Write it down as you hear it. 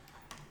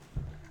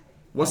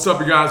What's up,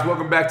 you guys?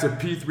 Welcome back to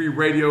P3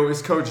 Radio.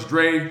 It's Coach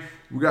Dre.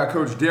 We got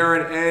Coach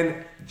Darren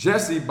and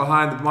Jesse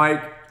behind the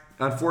mic.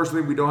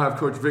 Unfortunately, we don't have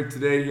Coach Vic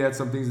today. He had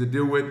some things to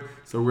deal with,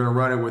 so we're going to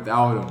run it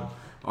without him.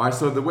 All right,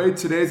 so the way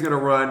today's going to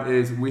run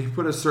is we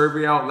put a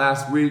survey out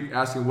last week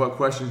asking what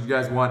questions you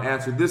guys want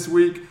answered this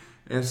week.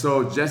 And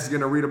so Jesse's going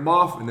to read them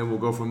off, and then we'll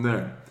go from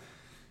there.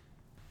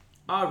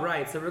 All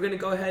right, so we're going to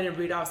go ahead and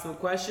read off some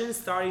questions,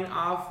 starting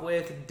off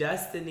with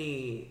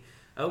Destiny.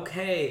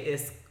 Okay,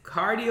 is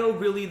cardio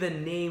really the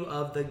name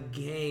of the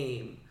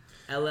game?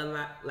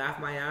 Laugh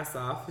my ass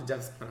off.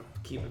 Just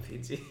keep it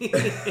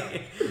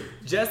PG.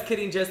 Just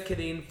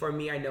kidding. For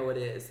me, I know it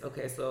is.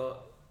 Okay,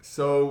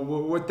 So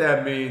what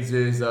that means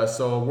is,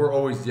 so we're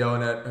always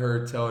yelling at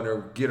her, telling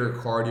her get her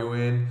cardio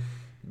in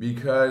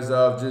because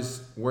of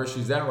just where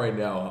she's at right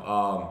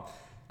now.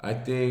 I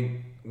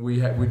think we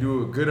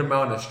do a good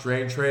amount of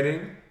strength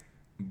training,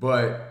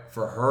 but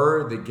for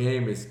her, the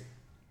game is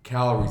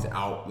calories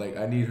out. Like,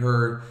 I need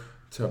her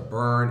to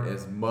burn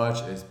as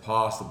much as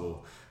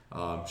possible.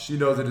 She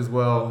knows it as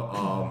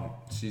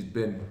well. She's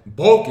been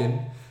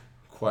bulking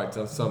quite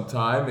some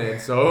time,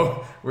 and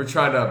so we're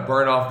trying to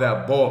burn off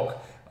that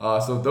bulk.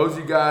 So those of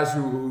you guys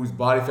whose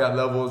body fat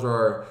levels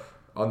are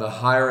on the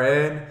higher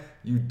end,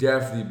 you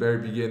definitely better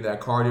be getting that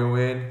cardio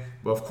in.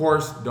 But of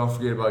course, don't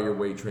forget about your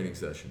weight training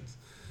sessions.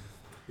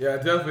 Yeah,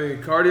 definitely.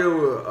 Cardio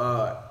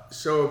will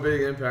show a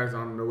big impact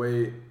on the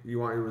way you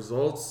want your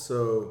results.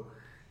 So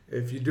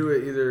if you do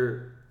it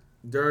either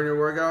during your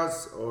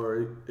workouts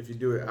or if you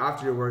do it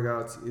after your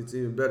workouts, it's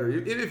even better.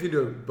 Even if you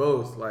do it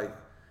both,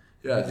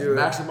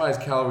 Maximize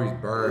calories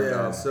burned.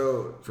 Yeah,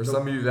 so for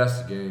some of you,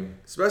 that's the game.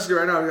 Especially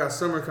right now, we got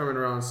summer coming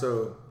around,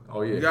 so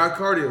you got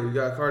cardio.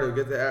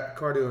 Get the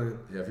cardio in.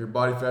 Yeah, if your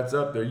body fat's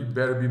up there, you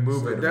better be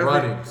moving,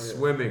 running,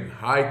 swimming,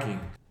 hiking.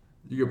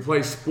 You can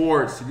play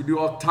sports. You can do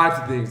all types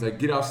of things, like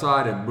get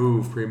outside and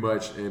move, pretty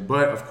much.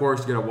 But of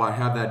course, you gotta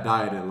have that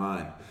diet in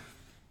line.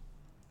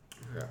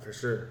 Yeah, for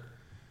sure.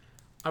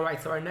 all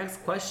right. So our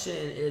next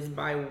question is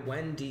by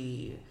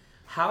Wendy.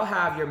 How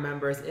have your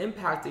members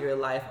impacted your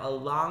life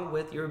along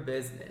with your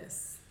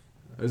business?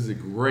 This is a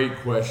great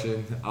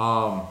question.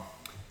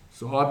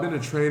 So I've been a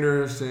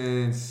trainer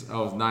since I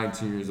was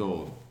 19 years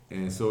old.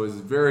 And so it's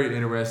very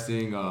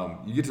interesting.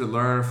 You get to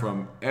learn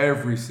from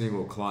every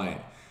single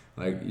client.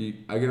 I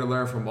get to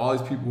learn from all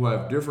these people who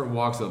have different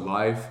walks of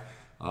life,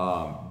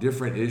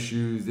 different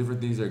issues,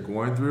 different things they're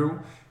going through.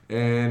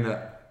 And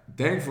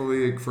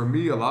thankfully, for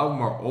me, a lot of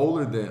them are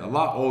a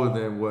lot older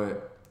than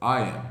what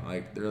I am.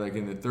 Like, they're like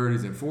in the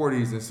 30s and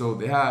 40s, and so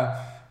they have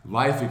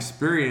life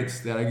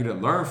experience that I get to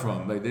learn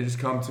from. Like, they just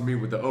come to me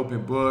with the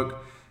open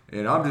book,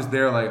 and I'm just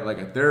there like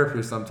a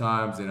therapist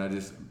sometimes, and I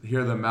just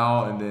hear them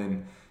out, and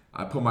then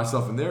I put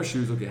myself in their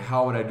shoes. Okay,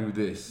 how would I do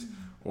this?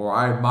 Or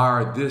I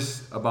admire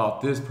this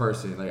about this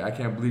person. Like, I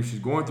can't believe she's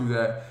going through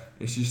that,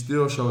 and she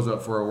still shows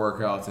up for her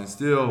workouts and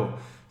still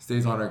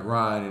stays on her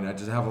grind. And I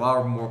just have a lot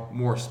of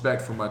more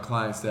respect for my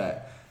clients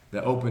that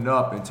open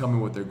up and tell me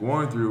what they're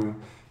going through.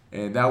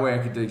 And that way I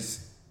could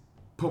just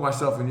put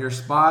myself in your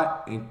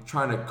spot and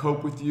trying to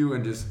cope with you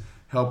and just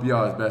help you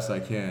out as best I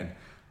can.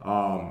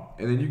 And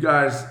then you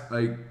guys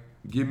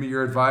give me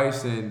your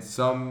advice, and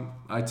some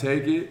I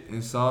take it,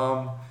 and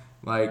some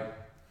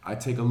I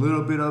take a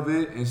little bit of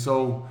it. And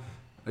so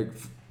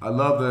I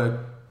love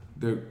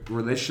the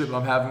relationship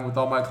I'm having with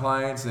all my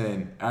clients,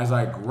 and as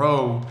I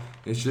grow,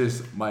 it's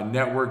just my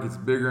network gets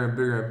bigger and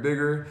bigger and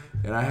bigger,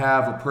 and I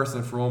have a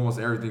person for almost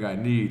everything I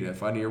need.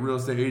 If I need a real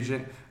estate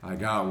agent, I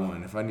got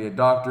one. If I need a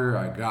doctor,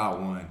 I got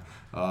one.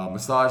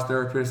 Massage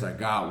therapist, I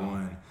got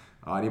one.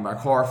 I need my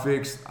car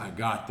fixed, I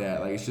got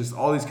that. It's just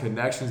all these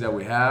connections that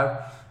we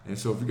have. And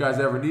so if you guys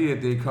ever need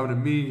anything, come to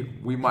me.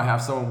 We might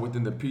have someone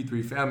within the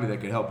P3 family that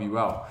can help you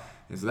out.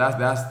 And so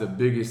that's the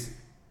biggest,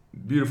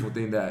 beautiful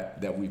thing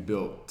that we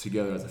built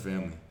together as a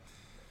family.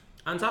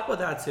 On top of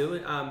that too,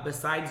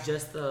 besides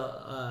just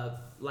the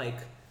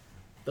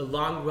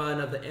long run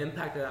of the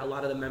impact that a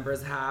lot of the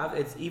members have,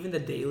 it's even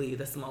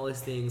the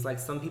smallest things. Like,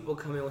 some people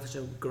come in with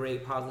such a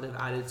great positive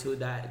attitude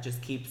that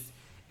just keeps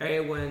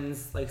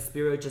everyone's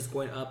spirit just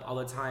going up all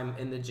the time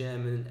in the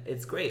gym, and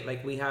it's great.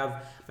 Like, we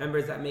have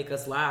members that make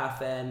us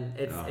laugh, and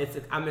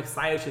I'm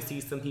excited to see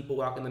some people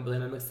walk in the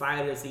building. I'm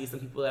excited to see some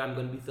people that I'm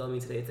going to be filming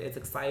today. It's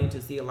exciting to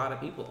see a lot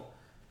of people.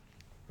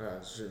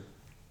 That's true.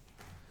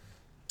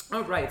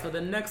 All right, so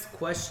the next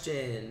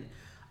question.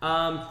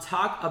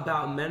 Talk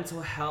about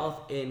mental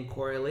health in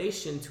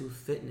correlation to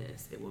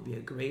fitness. It will be a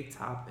great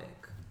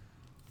topic.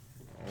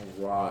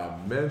 All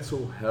right,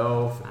 mental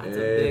health That's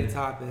a big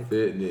topic.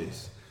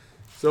 Fitness.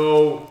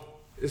 So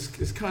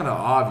it's kind of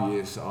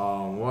obvious.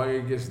 Well, I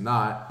guess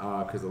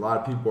not, because a lot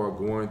of people are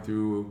going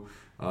through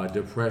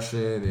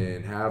depression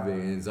and having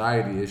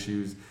anxiety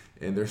issues,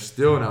 and they're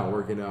still not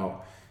working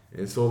out.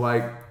 And so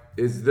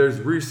there's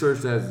research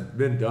that's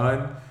been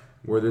done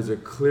where there's a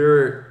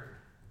clear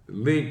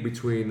link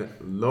between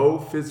low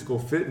physical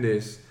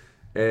fitness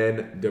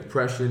and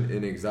depression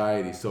and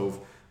anxiety.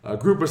 So a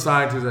group of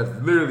scientists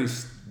have literally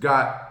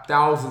got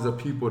thousands of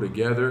people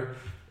together,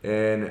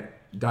 and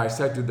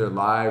dissected their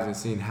lives and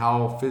seen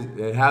how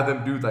and have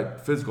them do like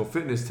physical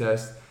fitness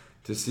tests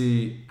to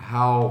see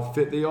how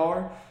fit they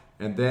are,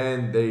 and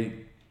then they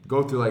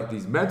go through like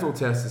these mental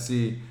tests to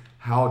see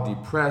how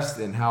depressed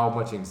and how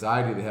much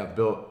anxiety they have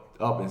built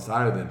up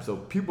inside of them. So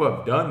people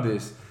have done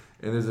this,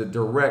 and there's a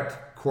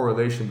direct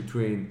correlation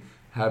between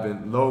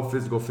having low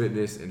physical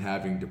fitness and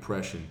having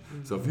depression.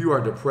 Mm-hmm. So if you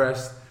are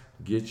depressed,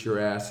 get your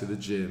ass to the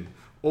gym,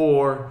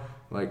 or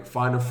like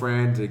find a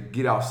friend to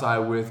get outside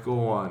with,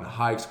 go on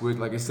hikes with.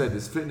 Like I said,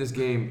 this fitness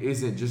game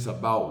isn't just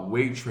about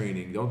weight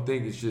training. Don't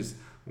think it's just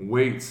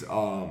weights.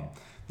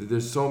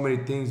 There's so many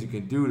things you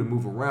can do to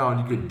move around.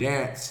 You can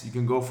dance, you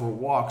can go for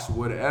walks,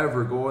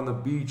 whatever, go on the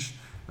beach,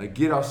 like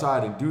get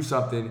outside and do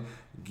something.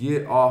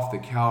 Get off the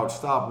couch,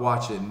 stop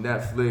watching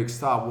Netflix,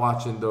 stop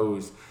watching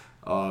those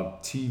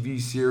TV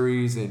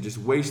series and just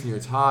wasting your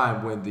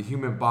time when the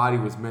human body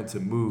was meant to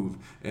move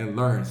and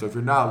learn. So if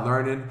you're not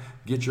learning,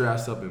 get your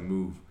ass up and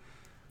move.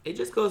 It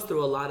just goes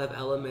through a lot of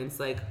elements.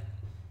 Like,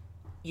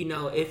 you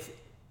know,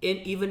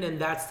 even in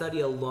that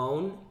study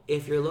alone,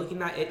 if you're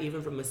looking at it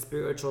even from a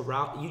spiritual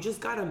route, you just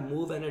gotta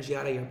move energy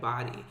out of your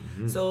body.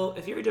 Mm-hmm. So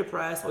if you're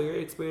depressed or you're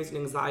experiencing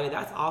anxiety,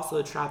 that's also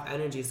a trapped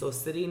energy. So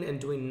sitting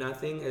and doing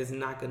nothing is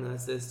not gonna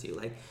assist you.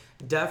 Like,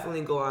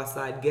 definitely go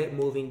outside, get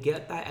moving,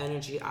 get that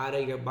energy out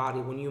of your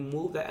body. When you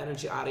move that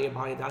energy out of your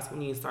body, that's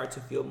when you start to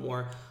feel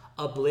more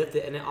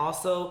uplifted. And it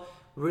also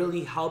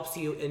really helps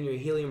you in your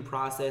healing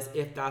process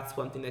if that's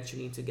one thing that you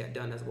need to get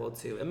done as well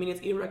too. I mean,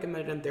 it's even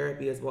recommended in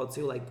therapy as well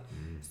too. Like,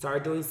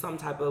 start doing some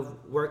type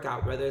of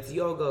workout, whether it's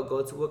yoga,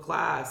 go to a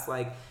class,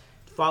 like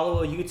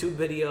follow a YouTube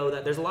video.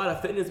 That there's a lot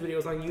of fitness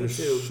videos on YouTube.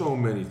 There's so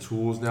many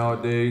tools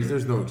nowadays.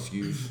 There's no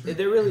excuse.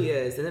 There really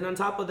is. And then on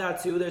top of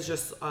that too, there's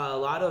just a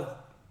lot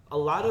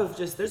of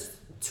just, there's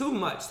too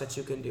much that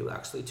you can do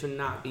actually to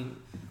not be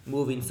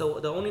moving. So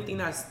the only thing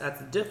that's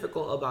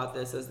difficult about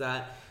this is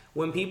that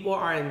when people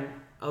are in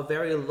a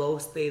very low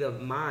state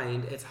of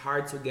mind, it's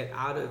hard to get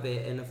out of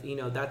it. And if, you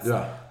know,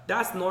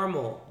 that's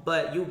normal,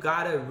 but you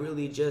gotta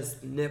really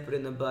just nip it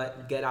in the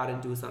butt, get out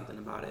and do something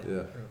about it.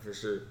 Yeah, for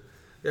sure.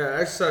 Yeah,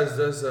 exercise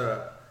does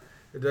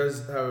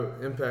have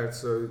an impact.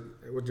 So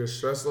with your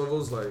stress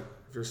levels, like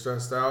if you're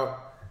stressed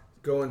out,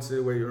 go into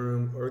the weight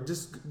room or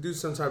just do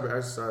some type of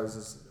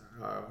exercises.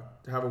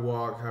 Have a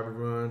walk, have a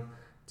run,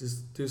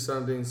 just do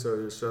something so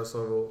your stress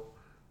level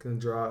can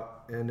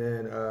drop. And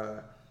then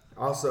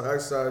also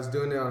exercise,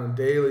 doing it on a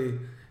daily,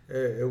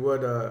 it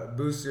would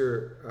boost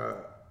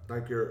your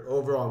your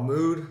overall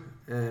mood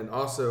and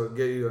also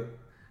get you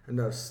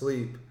enough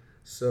sleep.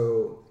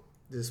 So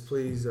just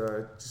please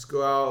just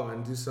go out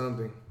and do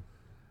something.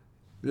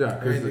 Yeah,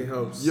 anything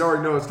helps. You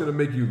already know it's gonna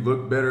make you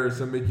look better. It's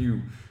gonna make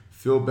you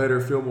feel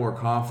better, feel more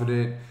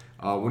confident.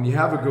 When you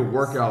have a good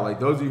workout, like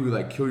those of you who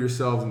like kill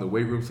yourselves in the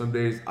weight room some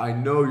days, I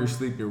know you're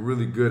sleeping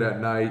really good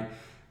at night.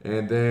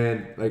 And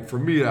then, like for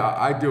me,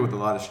 I deal with a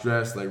lot of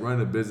stress. Like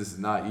running a business is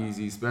not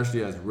easy,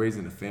 especially as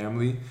raising a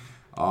family.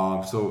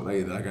 So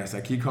like I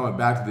said, I keep coming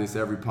back to this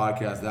every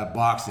podcast. That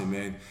boxing,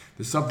 man,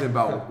 there's something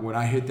about when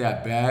I hit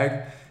that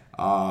bag.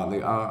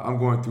 I'm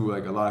going through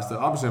like a lot of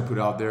stuff. I'm just gonna put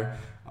it out there.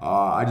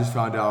 I just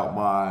found out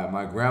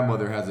my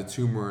grandmother has a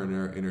tumor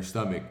in her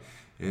stomach,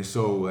 and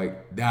so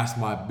like that's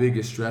my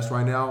biggest stress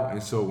right now.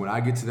 And so when I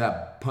get to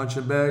that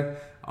punching bag,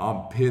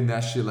 I'm hitting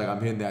that shit like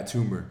I'm hitting that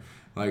tumor.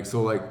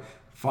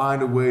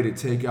 Find a way to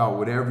take out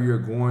whatever you're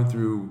going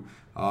through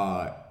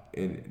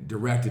and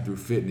direct it through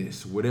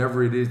fitness.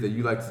 Whatever it is that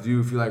you like to do.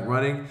 If you like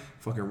running,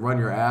 fucking run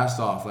your ass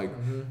off.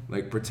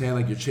 Like pretend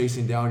like you're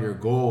chasing down your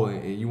goal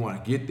and you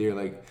want to get there.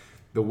 Like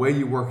the way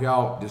you work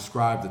out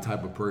describes the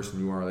type of person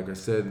you are. Like I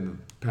said in the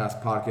past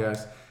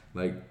podcast,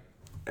 like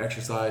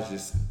exercise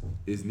just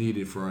is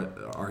needed for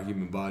our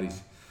human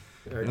bodies.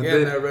 Yeah,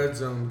 get in that red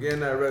zone. Yeah, get in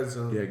that red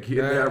zone.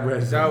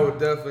 That would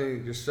definitely,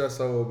 your stress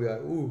level will be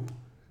like, ooh.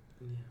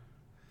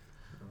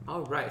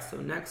 All right, so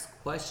next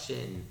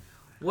question.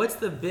 What's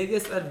the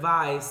biggest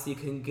advice you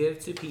can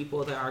give to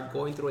people that are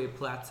going through a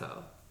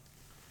plateau?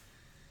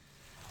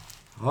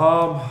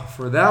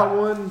 For that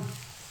one,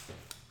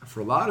 for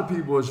a lot of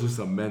people, it's just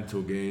a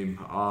mental game.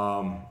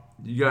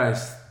 You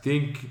guys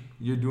think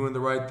you're doing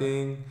the right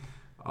thing,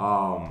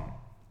 and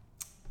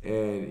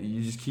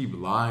you just keep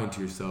lying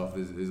to yourself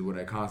is what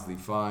I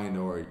constantly find,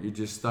 or you're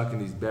just stuck in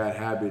these bad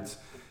habits.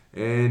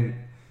 And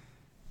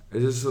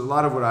it's just a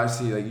lot of what I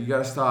see. Like, you got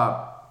to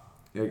stop.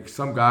 Like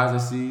some guys I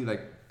see,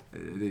 like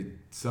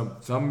some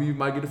of you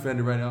might get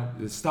offended right now.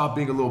 Just stop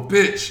being a little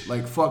bitch,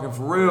 like fucking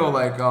for real.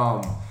 Like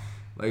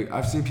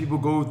I've seen people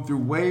go through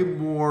way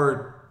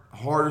more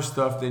harder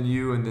stuff than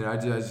you, and then I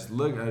just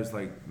look, I was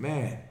like,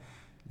 man,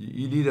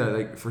 you need to,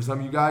 like, for some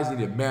of you guys, you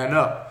need to man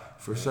up.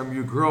 For some of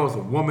you girls, a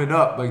woman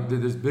up. Like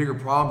there's bigger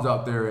problems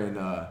out there,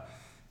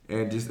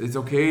 and just it's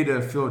okay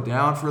to feel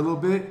down for a little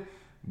bit,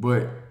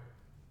 but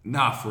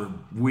not for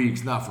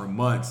weeks, not for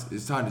months.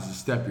 It's time to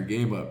just step your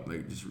game up.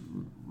 Like, just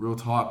real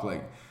talk.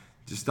 Like,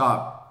 just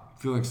stop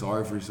feeling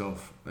sorry for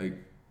yourself. Like,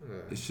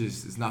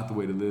 it's not the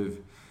way to live.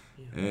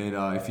 Yeah. And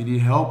if you need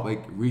help,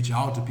 like, reach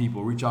out to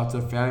people. Reach out to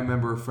a family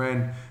member or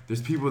friend.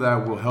 There's people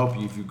that will help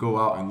you if you go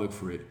out and look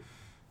for it.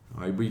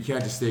 All right, but you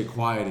can't just stay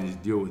quiet and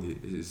just deal with it.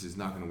 It's just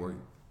not going to work.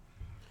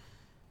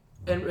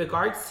 In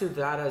regards to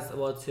that as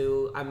well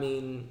too, I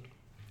mean,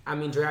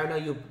 Dre, I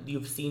know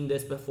you've seen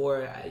this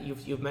before.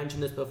 You've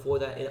mentioned this before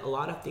that a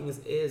lot of things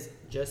is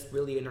just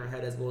really in our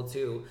head as well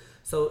too.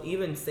 So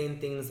even saying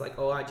things like,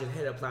 "Oh, I just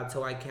hit a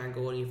plateau. I can't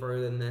go any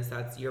further than this."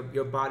 That's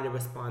your body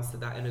responds to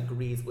that and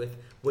agrees with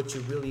what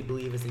you really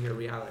believe is in your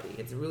reality.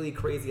 It's really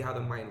crazy how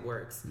the mind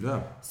works.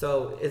 Yeah.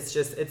 So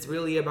it's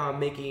really about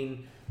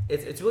making.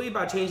 It's really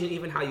about changing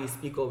even how you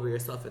speak over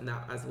yourself in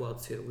that as well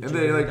too.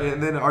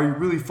 And then are you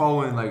really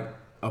following like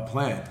a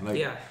plan?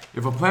 Like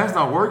if a plan's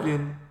not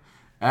working,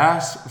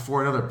 ask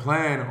for another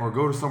plan or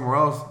go to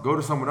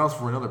someone else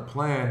for another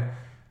plan.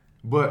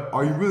 But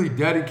are you really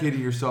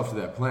dedicating yourself to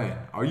that plan?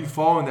 Are you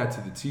following that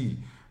to the T?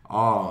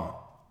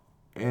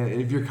 And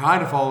if you're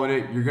kind of following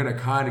it, you're gonna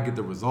kind of get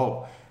the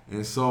result.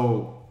 And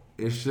so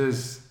it's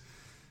just,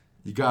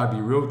 you gotta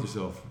be real with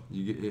yourself.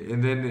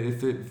 And then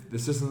if the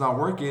system's not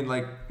working,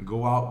 like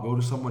go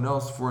to someone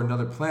else for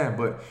another plan.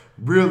 But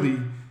really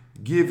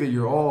give it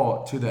your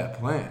all to that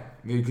plan.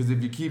 Because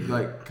if you keep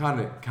like kind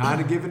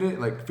of giving it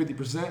like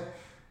 50%,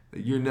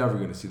 you're never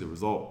gonna see the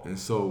result. And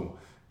so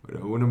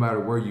no matter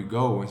where you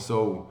go, and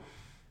so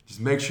just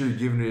make sure you're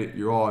giving it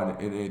your all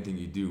in anything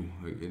you do,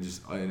 like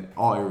in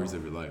all areas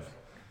of your life.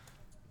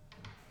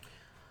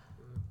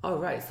 All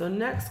right, so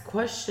next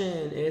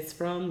question is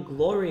from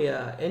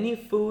Gloria. Any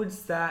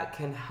foods that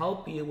can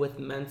help you with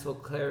mental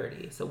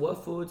clarity? So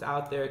what foods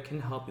out there can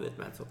help you with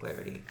mental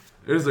clarity?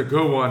 It's a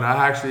good one.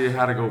 I actually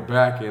had to go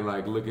back and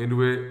like look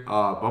into it. But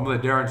I'm gonna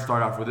let Darren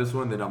start off with this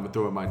one, then I'm gonna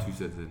throw in my 2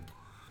 cents in.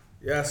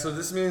 Yeah, so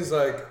this means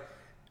like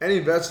any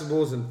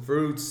vegetables and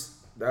fruits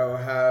that will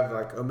have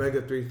like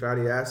omega-3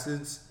 fatty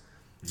acids,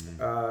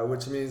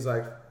 which means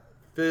like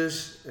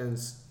fish and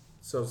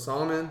so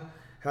salmon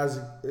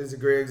is a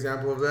great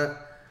example of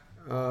that.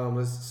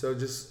 So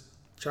just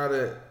try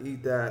to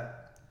eat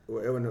that.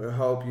 It will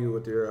help you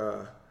with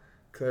your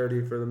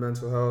clarity for the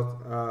mental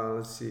health.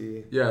 Let's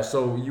see. Yeah,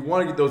 so you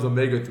want to get those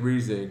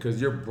omega-3s in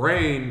because your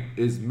brain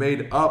is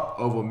made up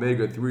of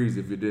omega-3s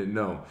if you didn't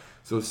know.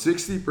 So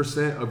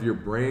 60% of your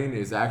brain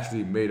is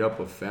actually made up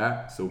of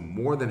fat. So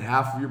more than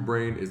half of your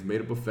brain is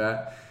made up of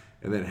fat.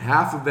 And then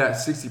half of that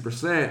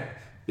 60%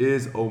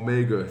 is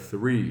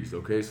omega-3s,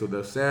 okay? So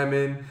the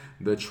salmon,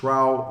 the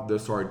trout, the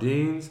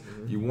sardines,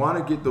 you want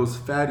to get those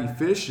fatty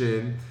fish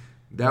in.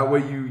 That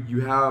way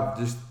you have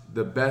just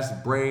the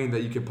best brain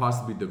that you can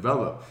possibly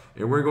develop.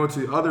 And we're going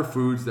to other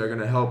foods that are going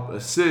to help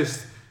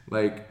assist,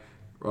 like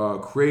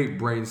create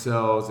brain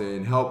cells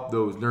and help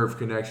those nerve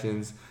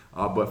connections.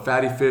 But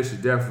fatty fish is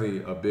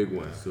definitely a big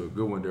one. So a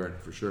good one, Darren,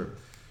 for sure.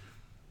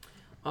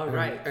 All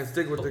right. And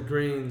stick with the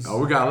greens. Oh,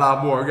 we got a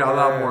lot more. A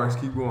lot more. Let's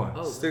keep going.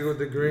 Stick with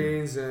the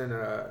greens, and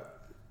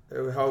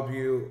it would help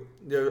you.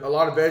 There a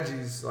lot of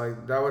veggies,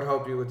 like that would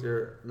help you with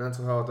your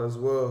mental health as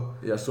well.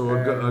 Yeah, so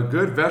a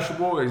good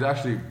vegetable is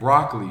actually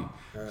broccoli.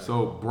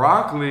 So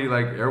broccoli,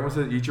 like everyone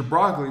says, eat your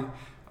broccoli.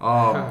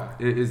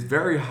 It is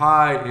very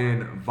high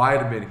in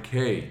vitamin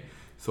K.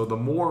 So the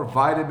more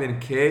vitamin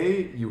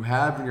K you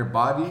have in your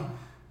body,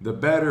 the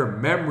better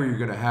memory you're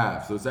gonna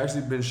have. So it's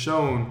actually been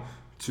shown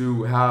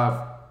to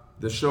have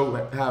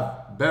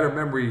better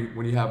memory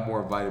when you have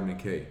more vitamin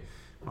K.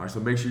 All right,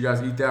 so make sure you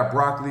guys eat that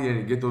broccoli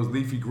and get those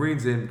leafy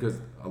greens in because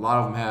a lot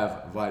of them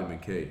have vitamin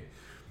K.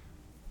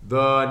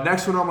 The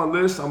next one on my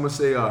list, I'm gonna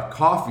say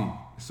coffee.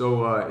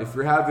 So if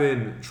you're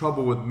having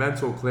trouble with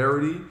mental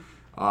clarity,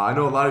 I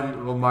know a lot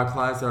of my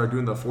clients that are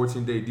doing the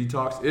 14-day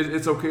detox,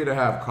 it's okay to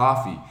have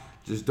coffee.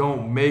 Just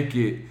don't make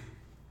it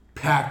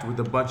packed with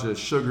a bunch of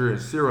sugar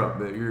and syrup.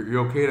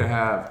 You're okay to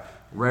have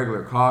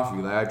regular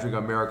coffee. Like I drink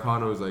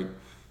Americanos like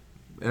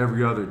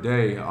every other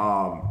day.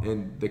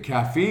 And the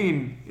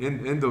caffeine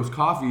in those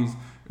coffees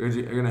are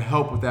going to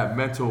help with that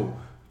mental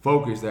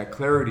focus, that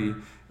clarity.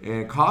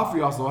 And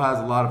coffee also has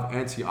a lot of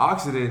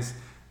antioxidants.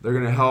 They're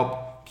going to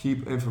help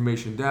keep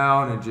inflammation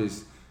down and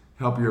just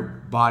help your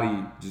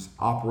body just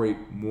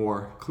operate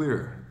more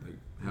clear, like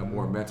have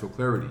more mental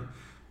clarity.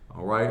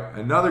 All right.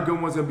 Another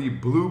good one's going to be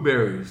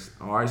blueberries.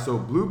 All right. So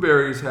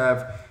blueberries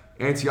have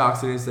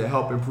antioxidants that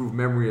help improve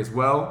memory as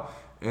well.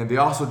 And they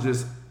also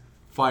just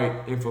fight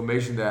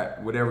inflammation,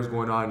 that whatever's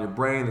going on in your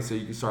brain. Let's say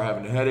you can start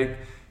having a headache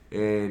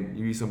and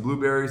you eat some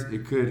blueberries,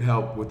 it could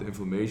help with the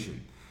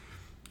inflammation.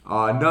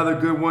 Another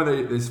good one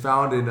that is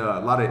found in a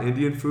lot of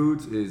Indian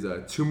foods is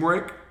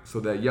turmeric, so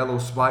that yellow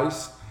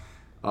spice.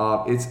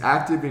 Its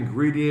active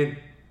ingredient,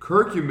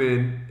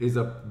 curcumin, is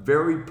a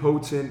very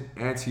potent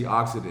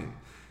antioxidant.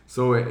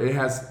 So it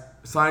has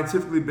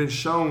scientifically been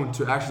shown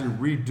to actually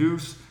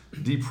reduce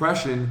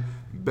depression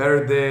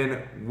better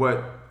than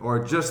or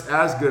just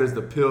as good as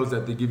the pills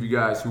that they give you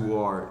guys who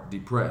are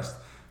depressed.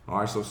 All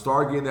right, so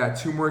start getting that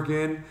turmeric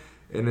in,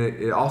 and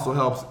it also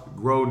helps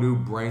grow new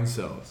brain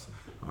cells.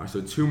 All right,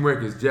 so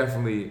turmeric is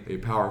definitely a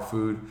power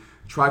food.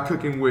 Try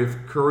cooking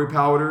with curry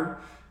powder.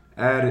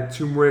 Add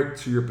turmeric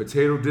to your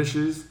potato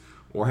dishes,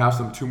 or have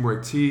some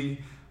turmeric tea.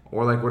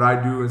 Or like what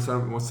I do, and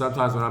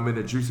sometimes when I'm in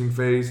the juicing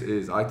phase,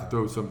 is I like to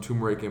throw some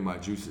turmeric in my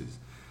juices.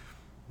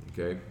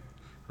 Okay.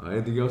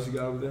 Anything else you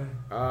got over there?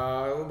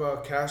 What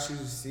about cashew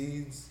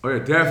seeds? Oh yeah,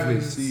 definitely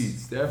Beans.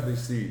 seeds. Definitely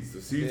seeds.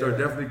 The seeds Yeah. are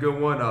definitely a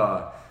good one.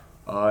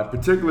 In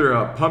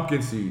particular,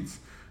 pumpkin seeds.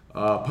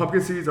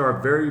 Pumpkin seeds are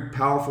a very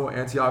powerful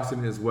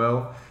antioxidant as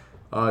well.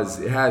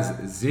 It has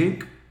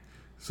zinc.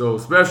 So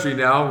especially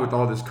now with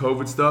all this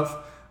COVID stuff,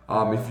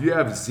 if you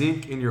have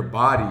zinc in your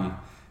body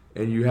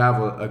and you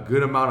have a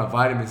good amount of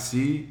vitamin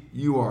C,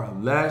 you are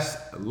less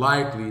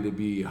likely to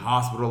be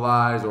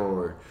hospitalized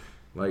or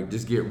like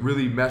just get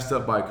really messed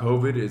up by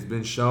COVID. It's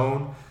been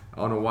shown. I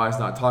don't know why it's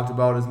not talked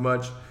about as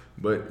much,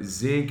 but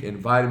zinc and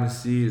vitamin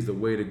C is the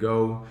way to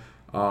go.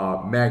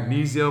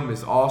 Magnesium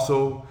is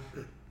also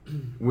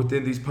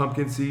within these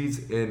pumpkin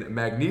seeds, and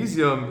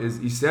magnesium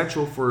is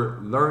essential for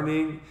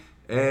learning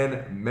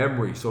and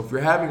memory. So if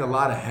you're having a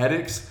lot of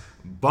headaches,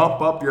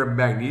 bump up your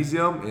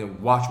magnesium and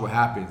watch what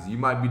happens. You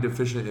might be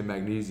deficient in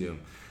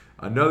magnesium.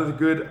 Another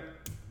good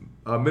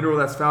mineral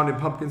that's found in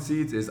pumpkin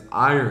seeds is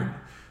iron.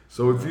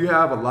 So if you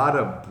have a lot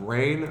of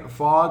brain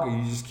fog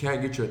and you just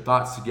can't get your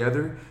thoughts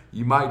together,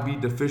 you might be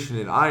deficient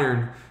in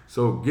iron.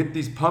 So get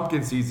these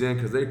pumpkin seeds in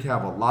because they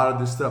have a lot of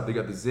this stuff. They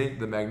got the zinc,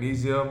 the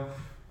magnesium,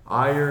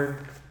 iron.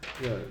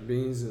 Yeah,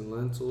 beans and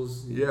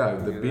lentils. Yeah,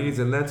 the beans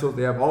and lentils,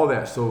 they have all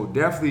that. So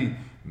definitely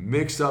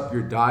mix up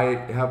your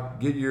diet.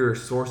 Get your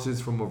sources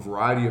from a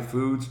variety of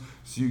foods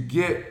so you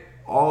get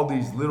all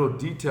these little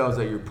details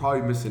that you're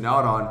probably missing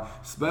out on,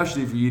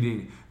 especially if you're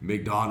eating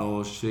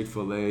McDonald's,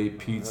 Chick-fil-A,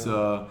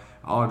 pizza.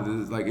 All of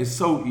this. Like, it's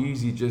so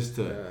easy just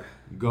to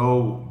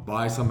go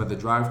buy some at the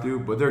drive-thru,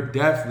 but they're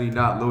definitely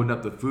not loading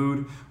up the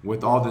food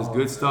with all this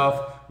good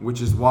stuff, which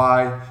is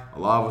why a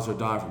lot of us are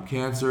dying from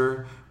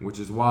cancer, which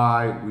is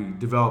why we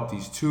develop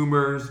these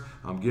tumors.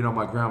 I'm getting on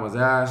my grandma's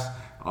ass,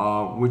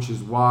 which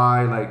is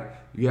why, like,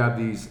 you have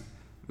these.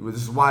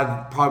 This is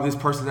why probably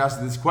this person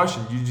asked this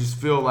question. You just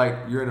feel like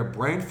you're in a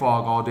brain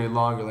fog all day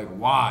long. You're like,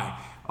 why?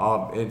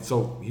 And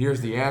so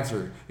here's the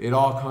answer. It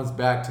all comes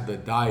back to the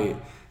diet.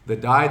 The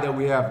diet that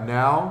we have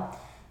now,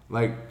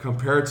 like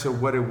compared to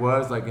what it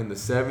was like in the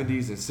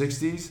 70s and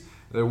 60s,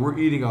 that we're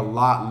eating a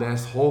lot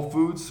less whole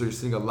foods, so you're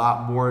seeing a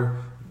lot more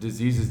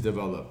diseases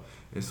develop.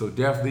 And so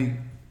definitely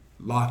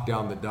lock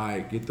down the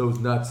diet. Get those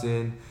nuts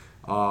in.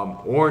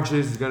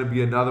 Oranges is going to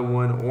be another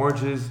one.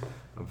 Oranges,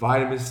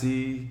 vitamin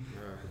C,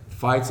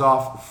 fights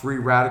off free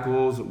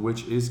radicals,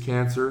 which is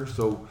cancer.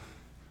 So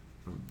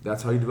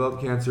that's how you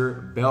develop cancer.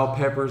 Bell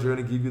peppers are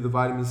going to give you the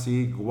vitamin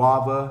C.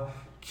 Guava,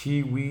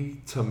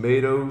 kiwi,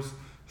 tomatoes,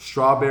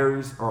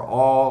 strawberries are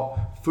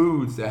all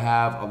foods that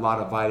have a lot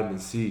of vitamin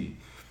C.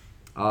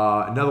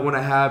 Another one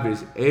I have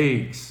is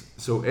eggs.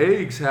 So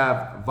eggs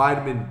have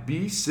vitamin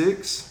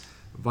B6,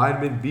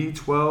 vitamin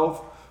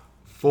B12,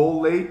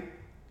 folate,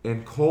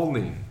 and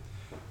choline.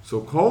 So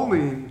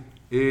choline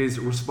is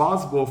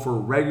responsible for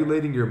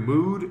regulating your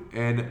mood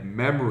and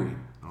memory.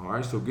 All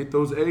right, so get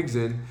those eggs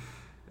in.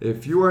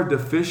 If you are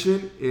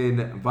deficient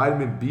in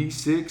vitamin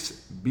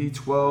B6,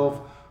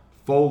 B12,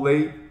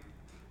 folate,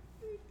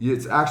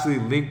 it's actually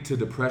linked to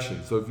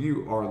depression. So if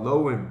you are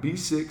low in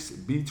B6,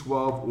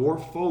 B12, or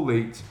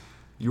folate,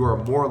 you are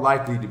more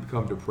likely to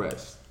become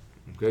depressed.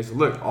 Okay, so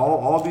look,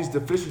 all these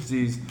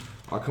deficiencies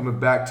are coming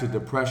back to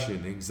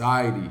depression,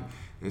 anxiety.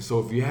 And so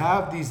if you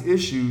have these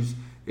issues,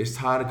 it's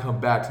time to come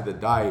back to the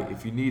diet.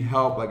 If you need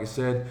help, like I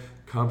said,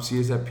 come see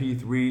us at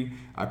P3.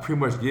 I pretty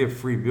much give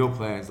free meal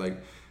plans.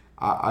 Like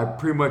I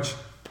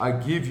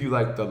give you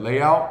like the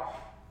layout,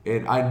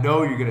 and I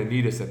know you're gonna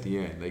need us at the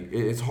end. Like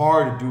it's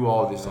hard to do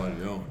all this on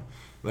your own.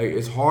 Like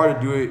it's hard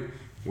to do it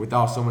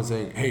without someone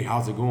saying, "Hey,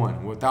 how's it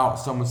going?" Without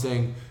someone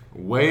saying,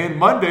 "Weigh in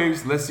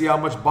Mondays. Let's see how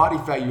much body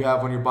fat you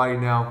have on your body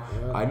now."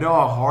 Yeah. I know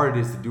how hard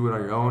it is to do it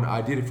on your own.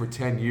 I did it for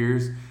 10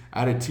 years.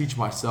 I had to teach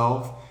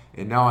myself,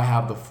 and now I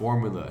have the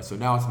formula. So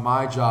now it's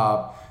my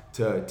job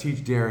to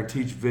teach Darren,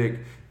 teach Vic,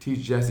 teach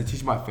Jesse,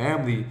 teach my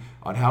family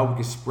on how we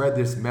can spread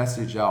this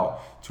message out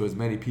to as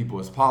many people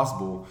as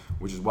possible,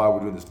 which is why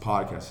we're doing this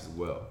podcast as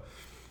well.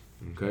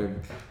 Okay.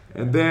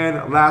 And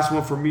then last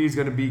one for me is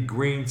going to be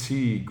green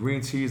tea.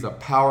 Green tea is a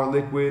power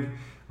liquid.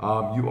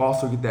 You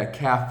also get that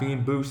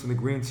caffeine boost in the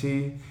green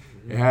tea.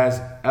 It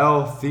has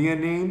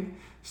L-theanine.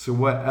 So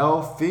what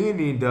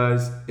L-theanine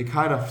does, it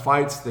kind of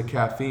fights the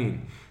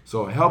caffeine.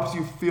 So it helps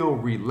you feel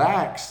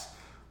relaxed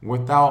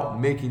without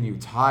making you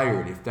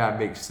tired, if that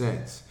makes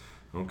sense.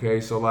 Okay,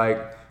 so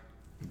like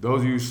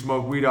those of you who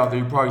smoke weed out there,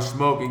 you probably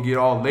smoke and get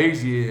all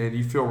lazy and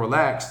you feel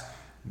relaxed.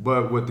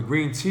 But with the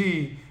green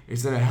tea,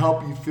 it's going to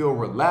help you feel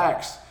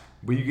relaxed,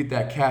 but you get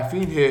that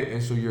caffeine hit,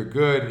 and so you're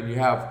good and you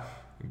have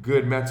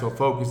good mental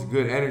focus,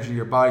 good energy,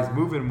 your body's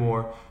moving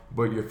more,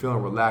 but you're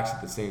feeling relaxed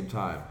at the same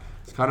time.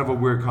 It's kind of a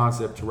weird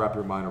concept to wrap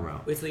your mind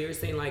around. Wait, so you're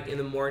saying like in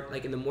the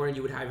morning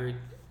you would have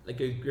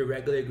your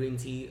regular green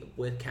tea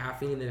with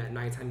caffeine, and then at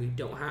nighttime you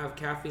don't have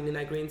caffeine in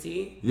that green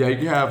tea? Yeah, you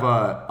can have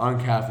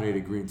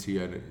uncaffeinated green tea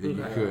in it.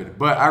 You could.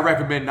 But I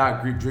recommend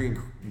not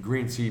drinking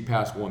green tea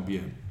past 1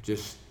 p.m.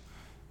 Just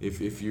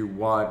if you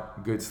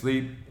want good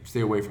sleep,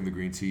 stay away from the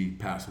green tea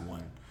past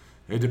 1.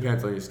 It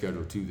depends on your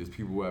schedule too. There's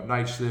people who have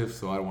night shifts,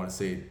 so I don't want to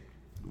say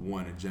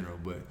 1 in general,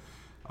 but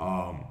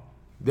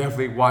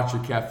definitely watch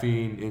your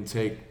caffeine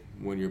intake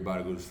when you're about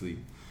to go to sleep.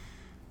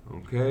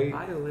 Okay.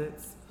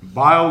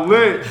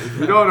 BioLit. If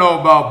you don't know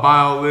about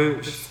BioLit,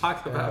 let's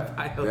talk about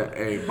BioLit.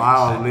 Hey,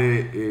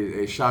 BioLit is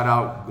a shout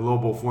out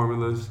Global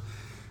Formulas.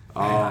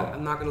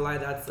 I'm not gonna lie,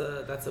 that's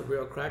a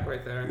real crack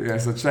right there. Yeah,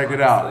 so check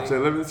it out. So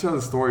let me tell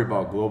the story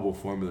about Global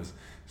Formulas.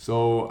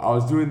 So I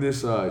was doing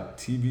this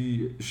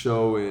TV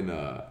show in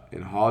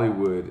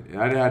Hollywood,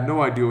 and I had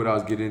no idea what I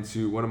was getting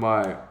into. One of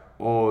my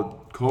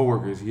old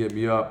coworkers, he hit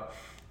me up.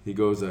 He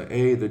goes,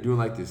 "Hey, they're doing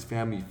like this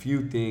Family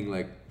Feud thing,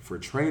 like for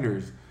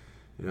trainers."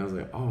 And I was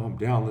like, "Oh, I'm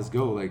down. Let's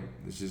go. Like,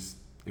 it's just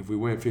if we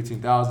win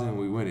 15,000,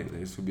 we win it.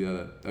 Like, this would be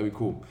that'd be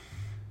cool."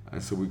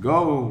 And so we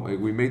go, like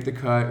we make the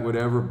cut,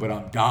 whatever. But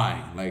I'm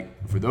dying.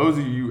 Like for those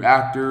of you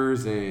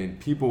actors and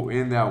people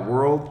in that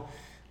world,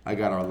 I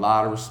got a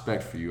lot of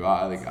respect for you.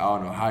 I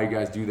don't know how you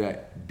guys do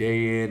that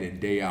day in and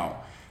day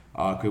out.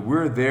 Cause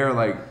we're there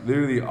like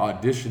literally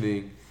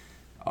auditioning,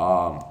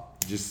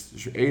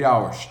 just 8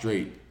 hours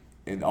straight,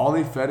 and all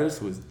they fed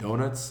us was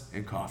donuts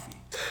and coffee.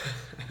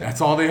 That's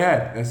all they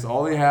had.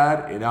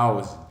 And I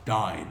was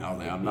dying. I was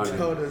like, I'm not.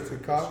 Donuts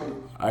and coffee.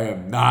 I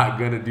am not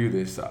gonna do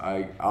this.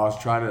 I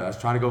was trying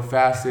to go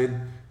fasted.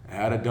 I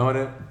had a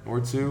donut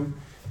or two,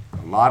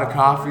 a lot of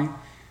coffee.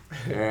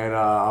 And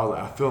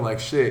I feel like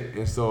shit.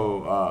 And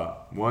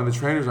so one of the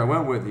trainers I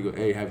went with, he goes,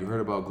 "Hey, have you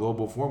heard about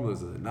Global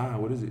Formulas?" I said, "Nah,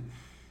 what is it?"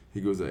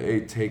 He goes,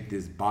 "Hey, take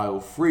this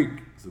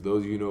BioFreak." So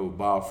those of you know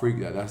BioFreak,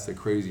 that's the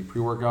crazy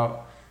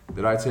pre-workout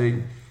that I take.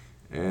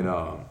 And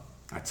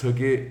I took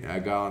it, and I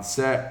got on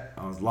set.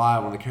 I was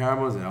live on the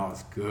cameras, and I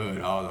was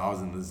good. I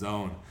was in the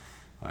zone.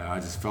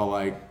 I just felt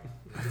like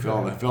I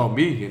felt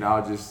me, and I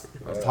was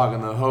talking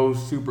to the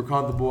host, super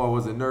comfortable. I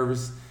wasn't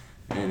nervous,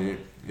 and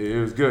it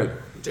was good.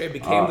 Jay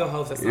became the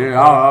host. I was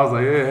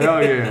like, yeah,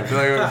 hell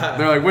yeah.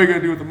 They're like, what are you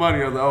gonna do with the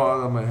money? I was like,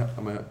 oh,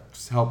 I'm gonna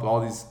just help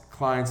all these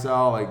clients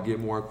out, like get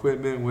more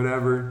equipment,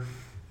 whatever.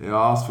 I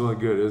was feeling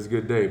good. It was a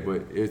good day,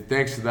 but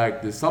thanks to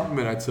that, the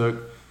supplement I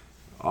took,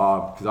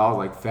 because I was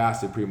like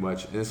fasted pretty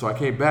much, and so I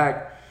came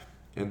back,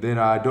 and then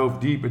I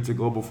dove deep into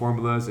Global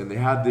Formulas, and they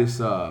had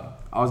this. I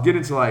was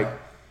getting to like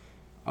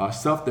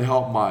stuff to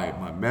help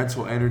my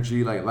mental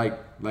energy,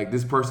 like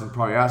this person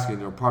probably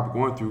asking or probably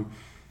going through.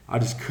 I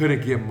just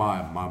couldn't get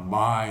my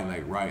mind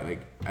like right.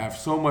 Like I have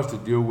so much to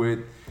deal with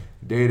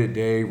day to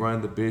day,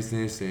 running the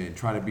business and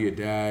trying to be a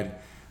dad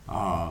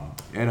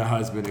and a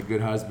husband, a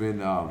good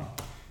husband.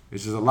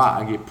 It's just a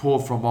lot. I get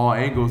pulled from all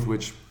angles,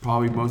 which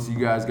probably most of you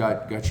guys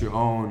got your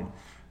own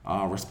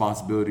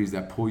responsibilities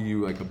that pull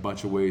you like a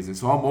bunch of ways. And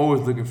so I'm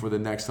always looking for the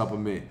next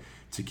supplement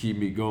to keep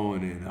me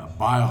going. And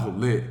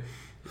BioLit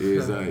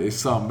is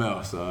something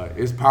else.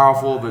 It's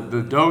powerful.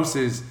 The dose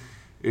is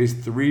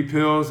 3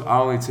 pills. I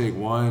only take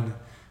 1.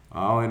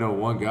 I only know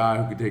one guy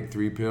who could take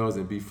 3 pills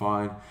and be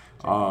fine.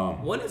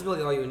 One is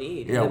really all you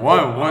need. Yeah,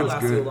 one's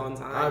good. You a long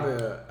time.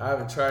 I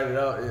haven't tried it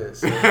out yet.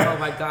 So. Oh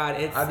my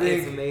god, it's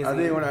amazing. I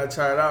think when I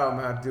try it out, I'm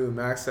gonna have to do a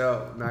max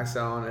out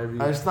on every.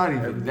 It's not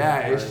even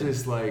that. It's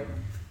just like.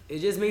 It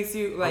just makes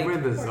you like. I'm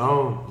in the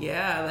zone.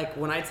 Yeah, like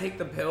when I take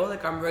the pill,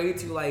 like I'm ready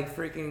to like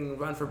freaking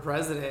run for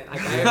president. Like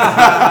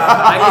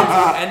I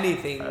can do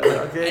anything.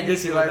 Okay,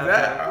 get you like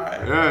that. All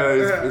right.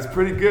 Yeah, it's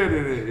pretty good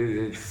and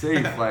it's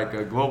safe. Like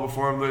Global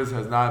Formulas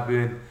has not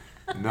been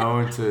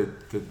known to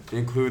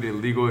include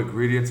illegal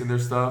ingredients in their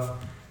stuff,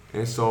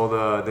 and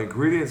so the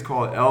ingredient is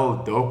called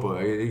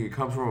L-Dopa. It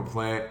comes from a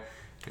plant,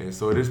 and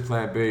so it is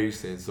plant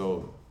based, and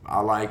so. I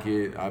like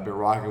it. I've been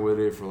rocking with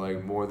it for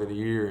like more than a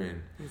year,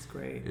 and it's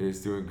great. It's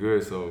doing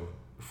good. So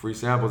free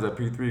samples at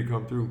P3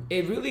 come through.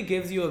 It really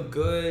gives you a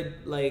good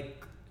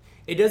like.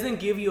 It doesn't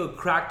give you a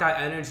cracked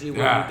out energy when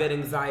you get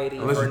anxiety.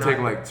 Unless you take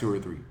like 2 or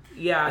 3.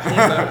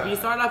 Yeah, if you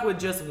start off with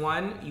just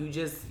one,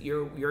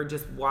 you're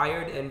just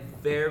wired and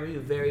very,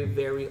 very,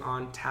 very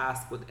on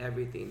task with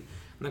everything.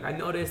 Like I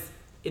noticed.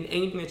 In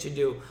anything that you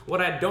do. What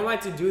I don't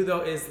like to do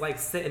though is like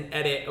sit and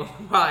edit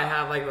while I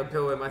have like the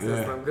pill in my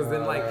system, because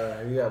then like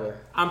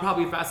I'm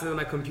probably faster than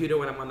my computer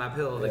when I'm on that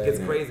pill. Like it's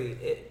crazy.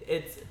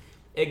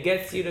 It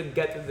gets you to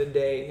get through the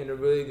day in a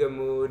really good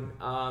mood,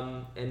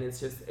 and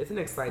it's an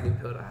exciting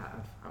pill to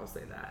have. I'll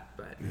say that.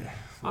 But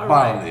all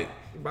right,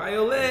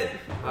 BioLit.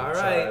 All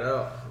right,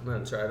 I'm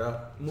gonna try it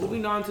out.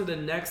 Moving on to the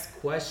next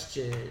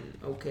question.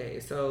 Okay,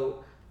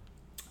 so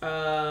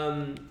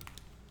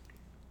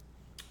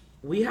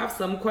we have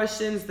some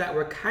questions that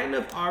were kind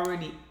of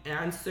already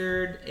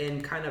answered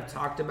and kind of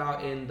talked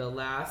about in the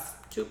last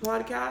 2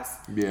 podcasts.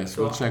 Yeah,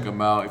 so we'll check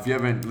them out. If you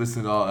haven't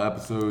listened to all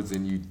episodes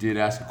and you did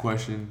ask a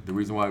question, the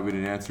reason why we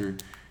didn't answer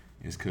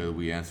is because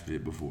we answered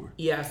it before.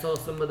 Yeah, so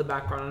some of the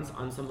backgrounds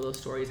on some of those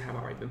stories have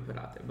already been put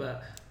out there.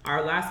 But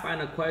our last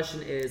final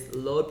question is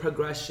load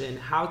progression,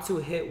 how to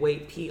hit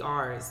weight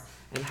PRs,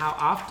 and how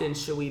often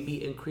should we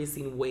be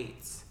increasing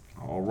weights?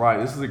 All right,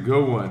 this is a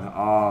good one.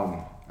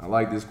 I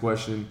like this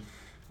question.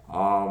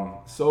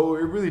 So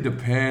it really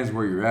depends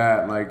where you're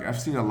at. Like I've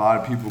seen a lot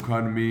of people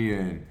come to me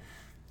and,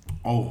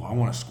 I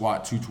want to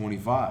squat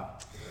 225.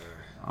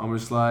 I'm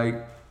just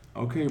like,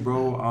 okay,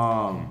 bro,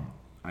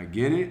 I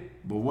get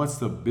it, but what's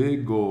the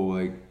big goal?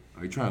 Like,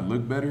 Are you trying to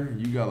look better?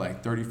 You got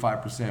like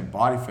 35%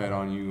 body fat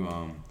on you.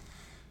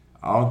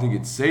 I don't think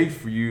it's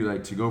safe for you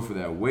like to go for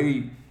that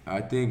weight.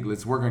 I think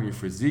let's work on your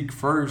physique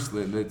first.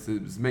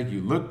 Let's make you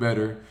look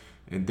better,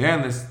 and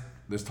then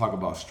let's talk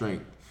about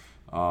strength.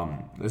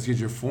 Let's get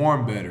your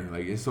form better.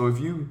 Like, and so if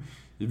you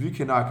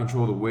cannot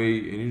control the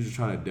weight and you're just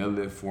trying to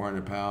deadlift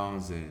 400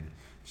 pounds and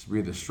just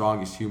be the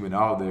strongest human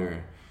out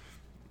there,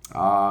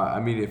 I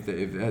mean,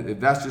 if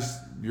that's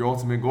just your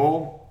ultimate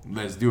goal,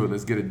 let's do it.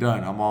 Let's get it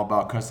done. I'm all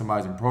about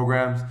customizing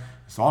programs,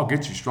 so I'll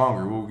get you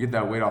stronger. We'll get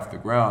that weight off the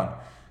ground,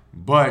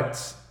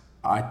 but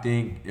I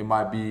think it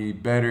might be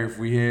better if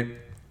we hit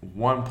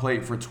one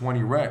plate for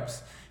 20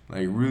 reps.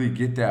 Like, really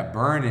get that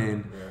burn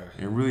in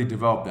and really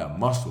develop that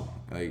muscle.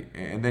 Like,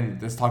 and then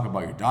let's talk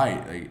about your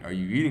diet. Like, are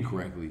you eating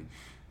correctly?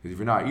 Because if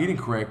you're not eating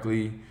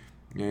correctly,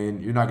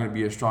 then you're not going to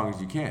be as strong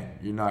as you can.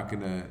 You're not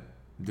going to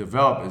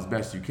develop as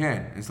best you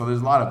can. And so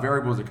there's a lot of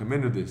variables that come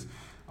into this.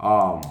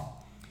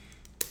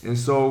 And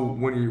so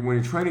when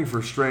you're training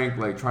for strength,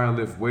 like trying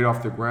to lift weight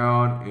off the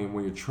ground, and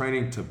when you're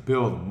training to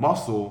build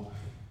muscle,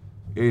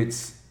 they're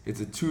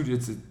two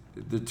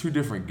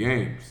different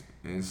games.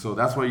 And so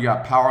that's why you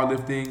got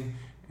powerlifting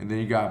and then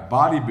you got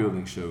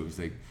bodybuilding shows.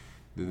 Like,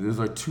 those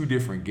are two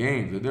different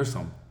games. There's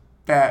some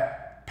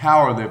fat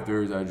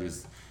powerlifters that are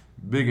just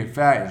big and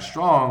fat and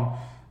strong,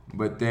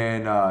 but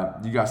then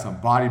you got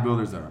some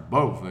bodybuilders that are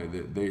both.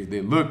 Like,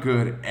 they look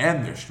good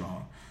and they're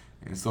strong.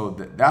 And so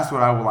that's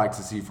what I would like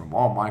to see from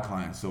all my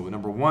clients. So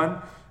number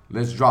one,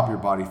 let's drop your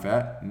body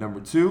fat.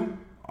 Number two,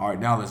 all right,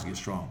 now let's get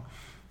strong.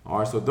 All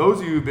right, so those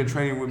of you who've been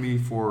training with me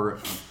for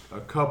a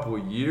couple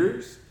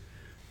years,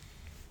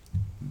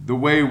 the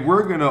way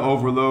we're going to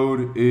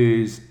overload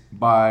is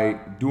by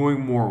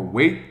doing more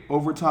weight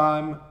over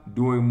time,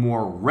 doing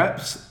more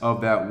reps of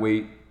that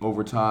weight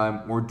over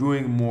time, or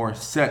doing more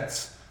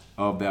sets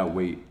of that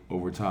weight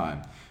over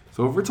time.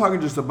 So if we're talking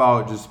just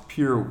about just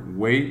pure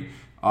weight,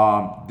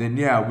 then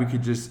yeah, we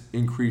could just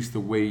increase the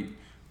weight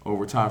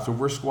over time. So if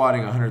we're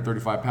squatting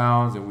 135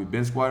 pounds and we've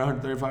been squatting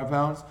 135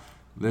 pounds,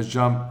 let's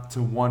jump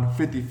to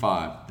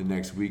 155 the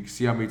next week.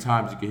 See how many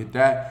times you can hit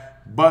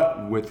that,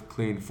 but with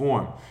clean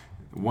form.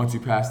 Once you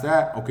pass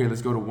that, okay,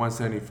 let's go to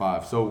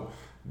 175. So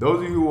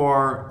those of you who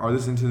are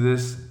listening to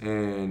this,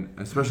 and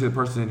especially the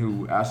person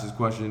who asked this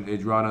question,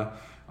 Adriana,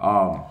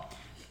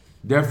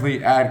 definitely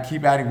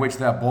keep adding weight to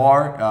that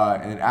bar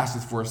and ask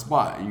us for a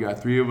spot. You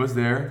got 3 of us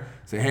there.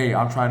 Say, hey,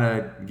 I'm trying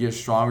to get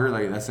stronger.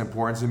 Like, that's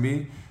important to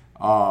me.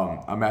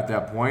 I'm at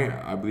that point.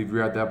 I believe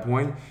you're at that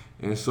point.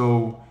 And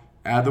so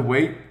add the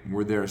weight.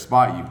 We're there to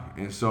spot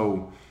you. And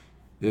so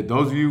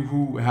those of you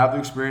who have the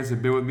experience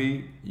and been with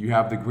me, you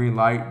have the green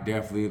light.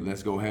 Definitely,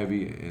 let's go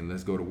heavy and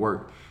let's go to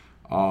work.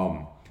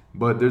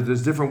 But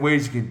there's different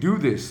ways you can do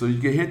this. So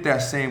you can hit that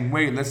same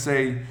weight. Let's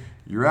say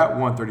you're at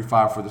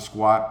 135 for the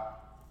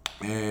squat,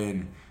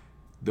 and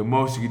the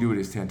most you can do it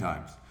is 10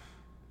 times.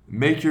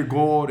 Make your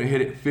goal to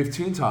hit it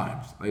 15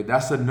 times. Like,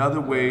 that's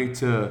another way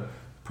to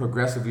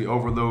progressively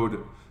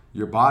overload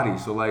your body.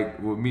 So like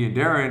with me and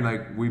Darren,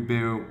 like we've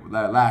been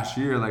like last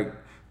year, like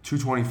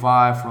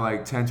 225 for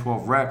like 10,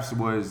 12 reps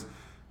was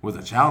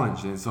a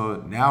challenge. And so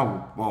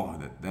now,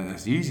 well,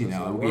 that's easy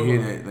now. We can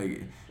hit it,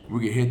 like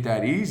we can hit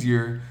that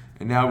easier,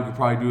 and now we can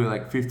probably do it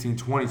like 15,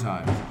 20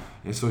 times.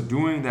 And so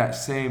doing that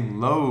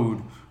same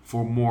load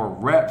for more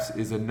reps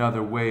is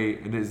another way,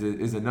 and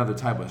is another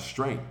type of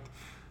strength.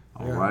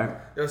 All right.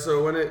 Yeah.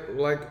 So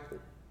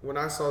when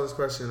I saw this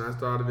question, I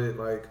thought of it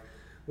like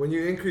when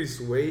you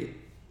increase weight,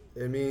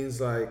 it means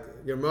like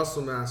your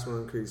muscle mass will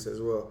increase as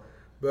well.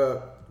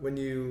 But when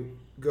you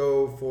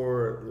go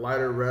for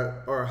lighter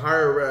rep or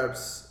higher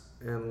reps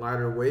and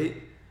lighter weight,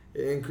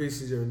 it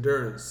increases your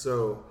endurance.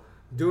 So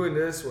doing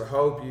this will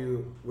help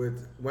you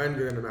with when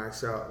you're gonna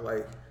max out.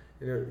 Like,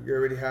 you know, you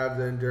already have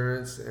the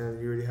endurance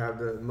and you already have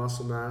the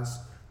muscle mass.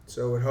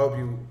 So it would help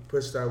you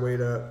push that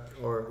weight up,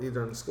 or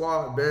either on the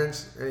squat, bench,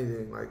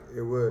 anything. Like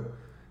it would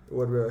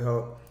really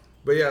help.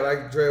 But yeah,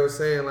 like Dre was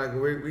saying, like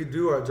we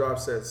do our drop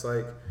sets.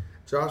 Like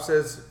drop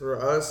sets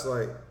for us,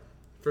 like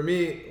for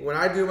me, when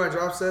I do my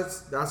drop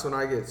sets, that's when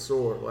I get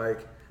sore.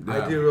 Like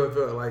I do really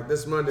feel like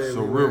this Monday.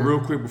 So real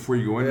quick before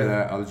you go into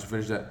that, I'll let you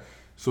finish that.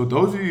 So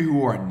those of you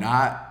who are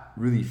not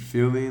really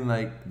feeling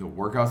like the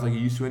workouts like you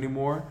used to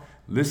anymore,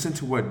 listen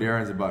to what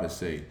Darren's about to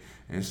say.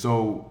 And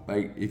so,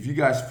 like, if you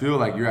guys feel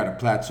like you're at a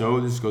plateau,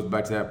 this goes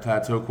back to that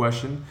plateau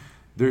question,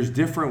 there's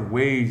different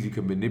ways you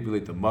can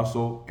manipulate the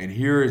muscle, and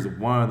here is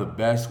one of the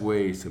best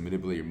ways to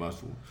manipulate your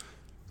muscle.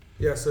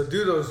 Yeah, so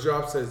do those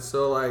drop sets.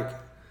 So, like,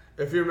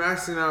 if you're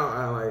maxing out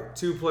at, like,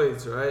 2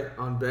 plates, right,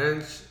 on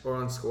bench or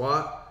on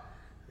squat,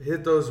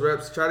 hit those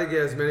reps. Try to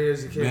get as many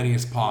as you can. Many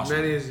as possible.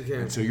 Many as you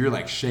can. So you're,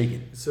 like,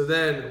 shaking. So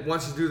then,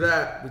 once you do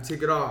that, we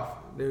take it off.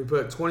 Then we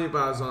put 20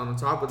 pounds on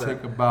top of that.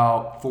 Take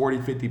about 40,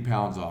 50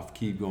 pounds off.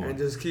 Keep going. And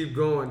just keep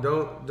going.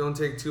 Don't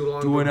take too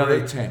long. Do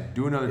another 10.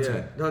 Do another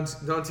 10.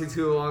 Don't take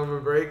too long of a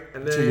break.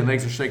 And then until your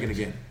legs are shaking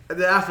again. And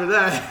then after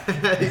that,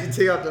 you can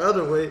take out the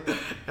other weight.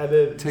 And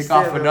then take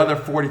off another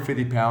 40,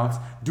 50 pounds.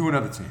 Do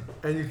another 10.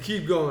 And you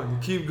keep going.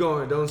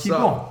 Don't keep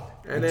stop. Going.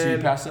 And until then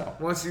you pass out.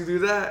 once you do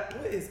that,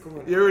 What is going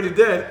on? you're already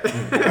dead.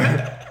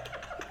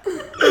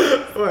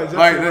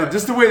 Like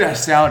just the way that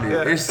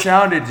sounded, it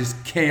sounded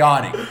just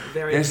chaotic.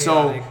 Very and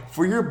chaotic. so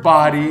for your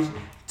body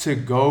to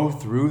go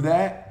through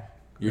that,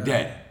 you're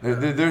dead.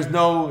 There's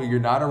no, you're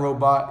not a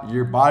robot.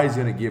 Your body's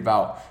gonna give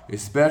out,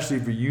 especially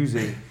if you're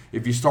using.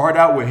 If you start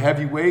out with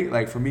heavy weight,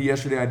 like for me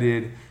yesterday, I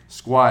did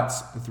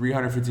squats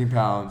 315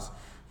 pounds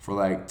for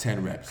like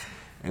 10 reps,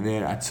 and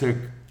then I took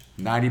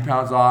 90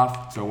 pounds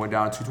off, so I went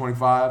down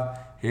 225,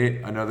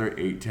 hit another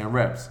 8-10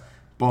 reps.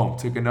 Boom,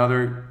 took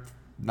another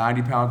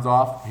 90 pounds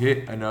off,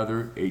 hit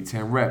another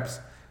 8-10 reps.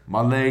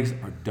 My legs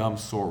are dumb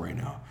sore right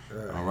now.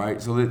 All right,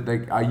 so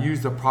like I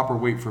use the proper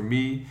weight for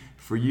me.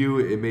 For you,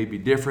 it may be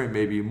different,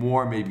 maybe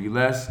more, maybe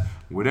less,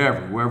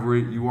 whatever. Whoever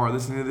you are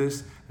listening to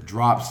this,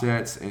 drop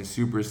sets and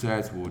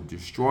supersets will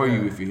destroy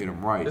you if you hit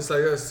them right. It's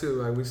like us too.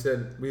 Like we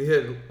said, we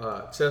hit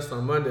chest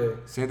on Monday.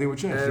 Same thing with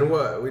chest. And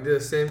what? We did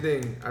the same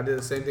thing. I did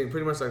the same thing,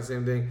 pretty much like the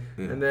same thing.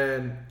 Yeah. And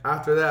then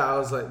after that, I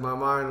was like, my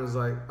mind was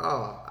like,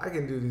 oh, I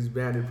can do these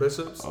banded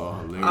push-ups. Oh,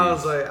 ladies. I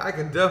was like, I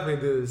can definitely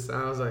do this. And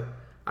I was like,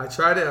 I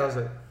tried it. I was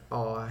like,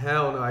 oh,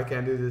 hell no, I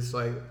can't do this.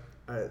 Like,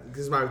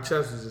 because my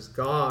chest was just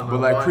gone.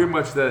 But like pretty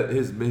much that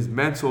his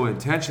mental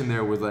intention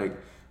there was like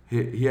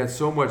he had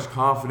so much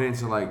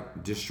confidence in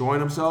like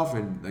destroying himself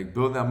and like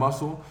building that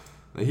muscle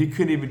that he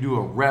couldn't even do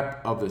a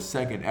rep of the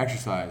second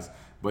exercise.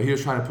 But he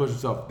was trying to push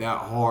himself that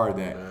hard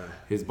that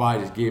his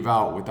body just gave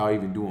out without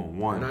even doing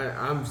one. And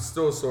I'm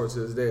still sore to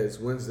this day. It's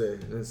Wednesday,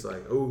 and it's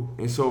like, ooh.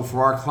 And so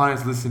for our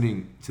clients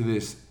listening to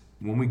this,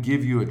 when we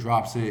give you a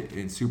drop set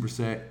and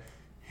superset,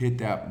 hit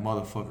that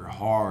motherfucker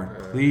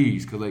hard,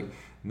 please, because like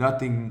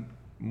nothing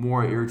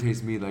more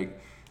irritates me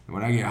like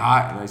when I get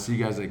hot and I see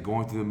you guys like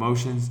going through the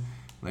motions.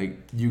 Like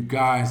you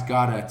guys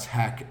gotta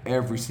attack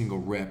every single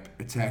rep,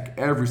 attack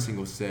every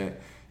single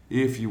set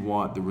if you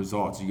want the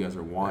results you guys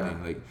are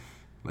wanting.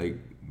 Like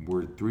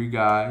we're 3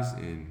 guys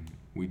and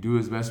we do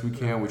as best we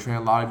can. We train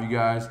a lot of you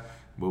guys,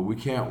 but we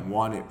can't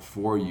want it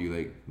for you.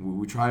 Like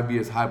we try to be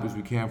as hype as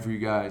we can for you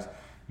guys,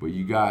 but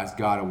you guys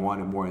gotta want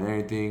it more than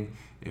anything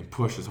and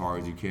push as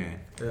hard as you can.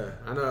 Yeah,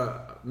 I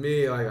know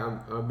me, like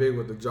I'm big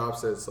with the drop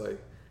sets.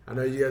 Like I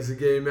know you guys are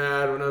getting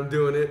mad when I'm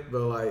doing it,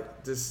 but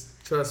like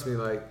just trust me,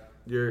 like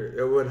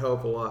it would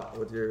help a lot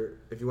with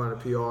if you want a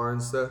PR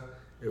and stuff,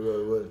 it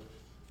really would.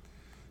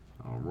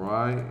 All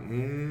right,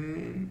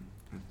 and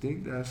I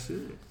think that's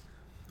it.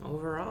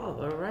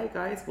 Overall, all right,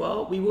 guys.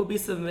 Well, we will be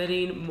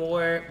submitting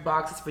more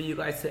boxes for you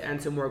guys to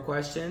answer more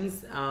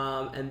questions,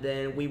 and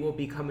then we will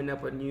be coming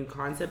up with new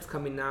concepts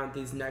coming out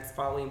these next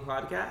following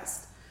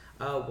podcasts.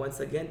 Once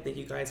again, thank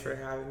you guys for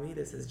having me.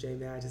 This is J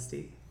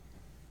Majesty.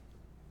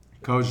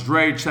 Coach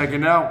Dre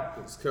checking out.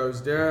 It's Coach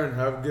Darren.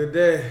 Have a good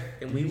day.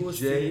 And we will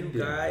see you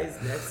guys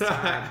next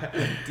time.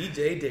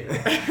 DJ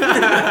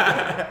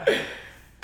Darren.